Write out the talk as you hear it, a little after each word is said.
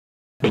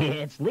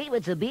It's Leave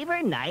It to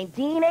Beaver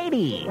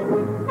 1980.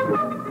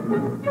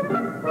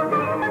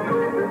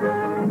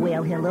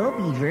 Well, hello,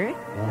 Beaver.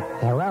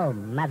 Hello,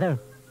 Mother.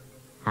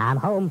 I'm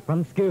home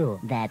from school.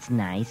 That's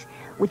nice.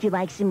 Would you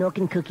like some milk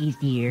and cookies,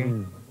 dear?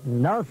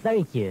 No,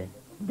 thank you,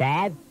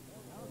 Dad.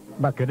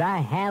 But could I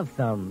have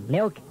some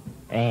milk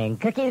and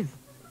cookies?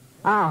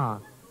 Oh,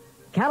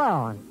 come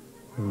on,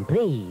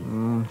 please.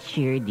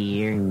 Sure,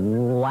 dear.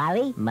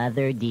 Wally?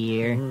 Mother,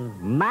 dear.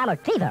 Mama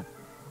Keitha,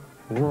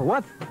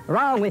 what's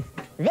wrong with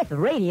this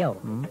radio?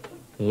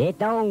 It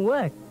don't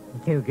work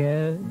too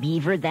good.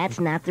 Beaver, that's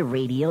not the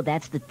radio,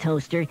 that's the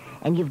toaster,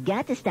 and you've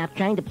got to stop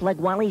trying to plug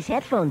Wally's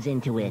headphones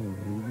into it.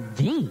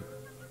 Gee,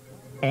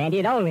 and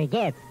it only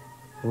gets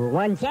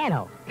one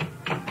channel.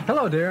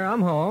 Hello, dear.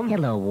 I'm home.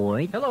 Hello,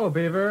 Ward. Hello,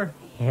 Beaver.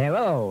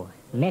 Hello,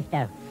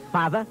 Mr.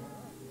 Father.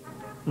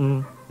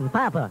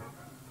 Papa,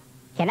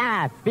 can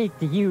I speak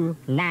to you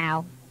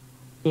now?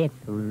 It's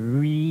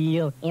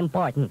real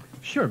important.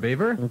 Sure,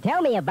 Beaver.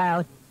 Tell me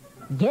about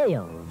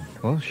girls.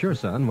 Well, sure,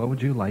 son. What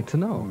would you like to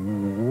know?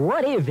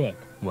 What is it?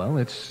 Well,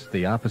 it's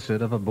the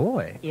opposite of a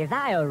boy. Is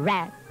I a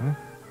rat? Huh?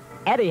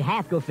 Eddie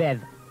Haskell says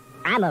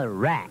I'm a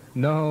rat.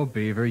 No,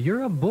 Beaver,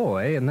 you're a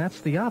boy, and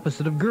that's the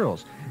opposite of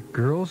girls.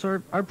 Girls are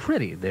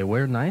pretty. They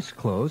wear nice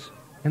clothes,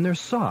 and they're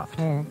soft.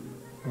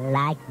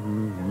 Like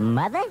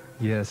Mother?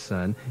 Yes,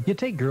 son. You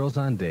take girls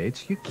on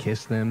dates, you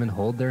kiss them and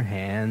hold their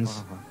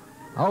hands.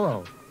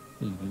 Oh,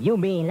 you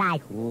mean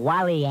like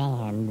Wally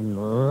and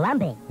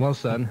Lumpy? Well,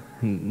 son,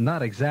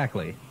 not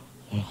exactly.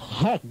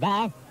 Heck,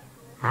 Dad,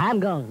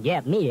 I'm gonna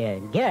get me a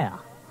girl.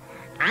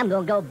 I'm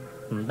gonna go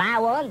buy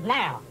one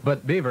now.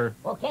 But, Beaver...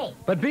 Okay.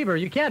 But, Beaver,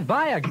 you can't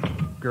buy a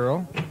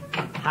girl.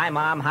 Hi,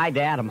 Mom. Hi,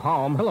 Dad. I'm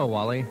home. Hello,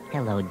 Wally.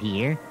 Hello,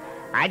 dear.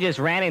 I just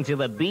ran into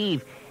the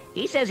Beav.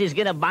 He says he's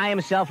going to buy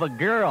himself a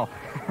girl.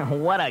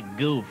 What a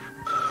goof.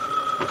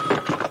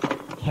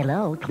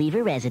 Hello,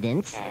 Cleaver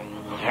residents.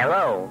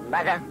 Hello,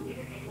 Mother.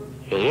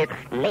 It's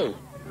me.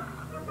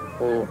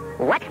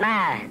 What's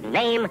my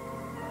name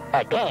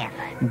again?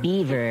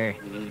 Beaver.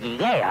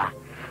 Yeah.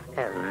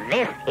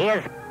 This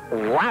is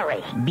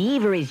Wally.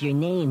 Beaver is your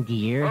name,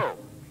 dear. Oh,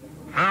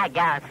 I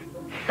got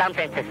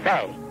something to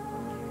say.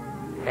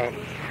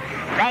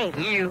 Thank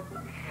you.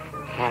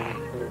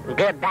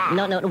 Goodbye.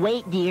 No,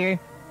 wait, dear.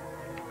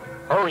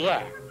 Oh,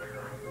 yeah.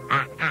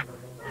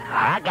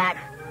 I got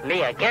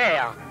me a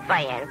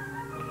girlfriend,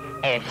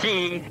 and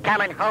she's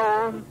coming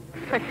home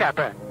for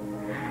supper.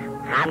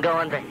 I'm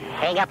going to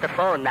hang up the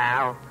phone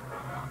now.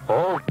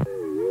 Oh.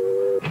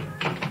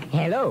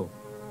 Hello.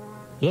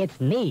 It's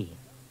me.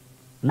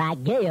 My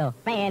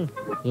girlfriend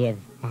is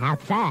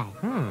outside.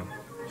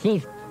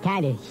 She's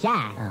kind of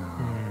shy.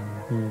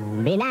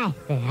 Be nice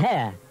to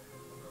her.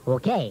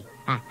 Okay.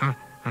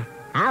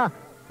 I'll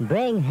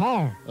bring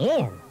her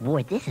in.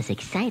 Ward, this is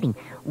exciting.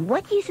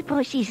 What do you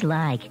suppose she's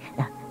like?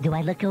 Do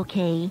I look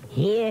okay?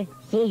 Here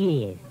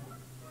she is.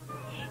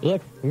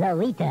 It's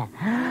Lolita.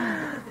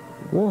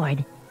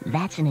 Ward,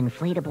 that's an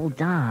inflatable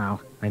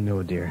doll. I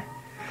know, dear.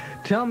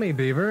 Tell me,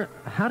 Beaver,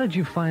 how did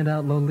you find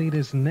out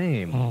Lolita's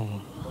name?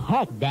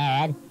 Heck,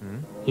 Dad.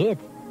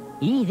 It's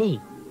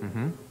easy.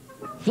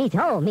 She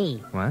told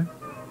me. What?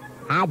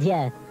 I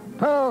just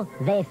pull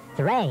this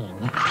string.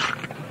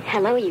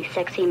 Hello, you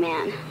sexy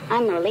man.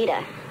 I'm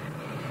Lolita.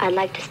 I'd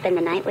like to spend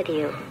the night with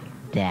you.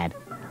 Dad,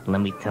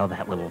 let me tell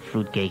that little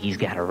fruitcake he's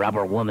got a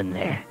rubber woman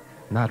there.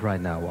 Not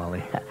right now,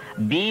 Wally.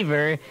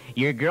 Beaver,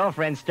 your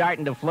girlfriend's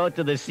starting to float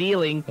to the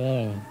ceiling.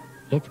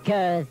 It's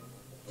 'cause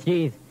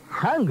she's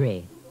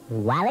hungry,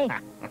 Wally.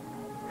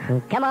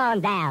 Come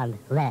on down.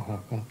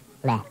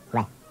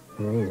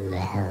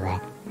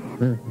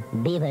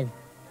 Beaver's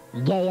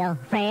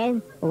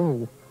girlfriend,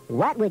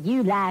 what would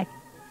you like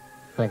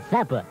for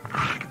supper?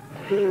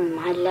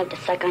 I'd love to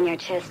suck on your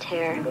chest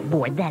hair.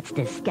 Ward, that's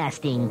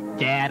disgusting.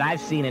 Dad, I've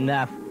seen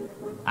enough.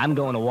 I'm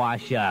going to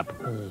wash up.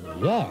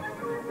 Yes,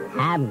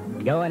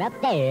 I'm going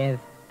upstairs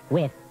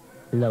with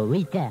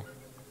Lolita.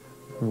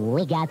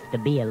 We got to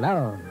be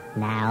alone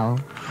now.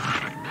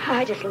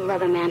 I just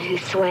love a man who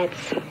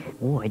sweats.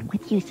 Ward,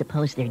 what do you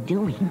suppose they're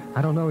doing?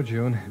 I don't know,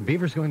 June.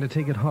 Beaver's going to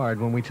take it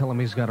hard when we tell him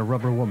he's got a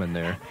rubber woman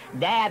there.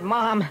 Dad,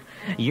 Mom,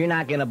 you're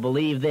not going to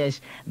believe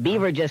this.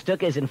 Beaver just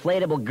took his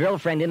inflatable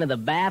girlfriend into the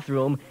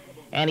bathroom,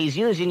 and he's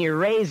using your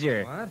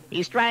razor. What?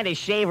 He's trying to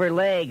shave her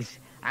legs.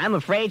 I'm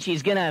afraid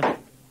she's going to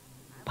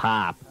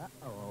pop.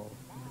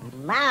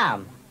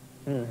 Mom,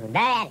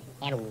 Dad,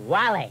 and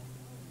Wally.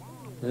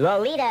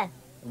 Lolita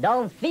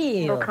don't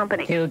feel No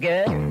company. too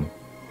good.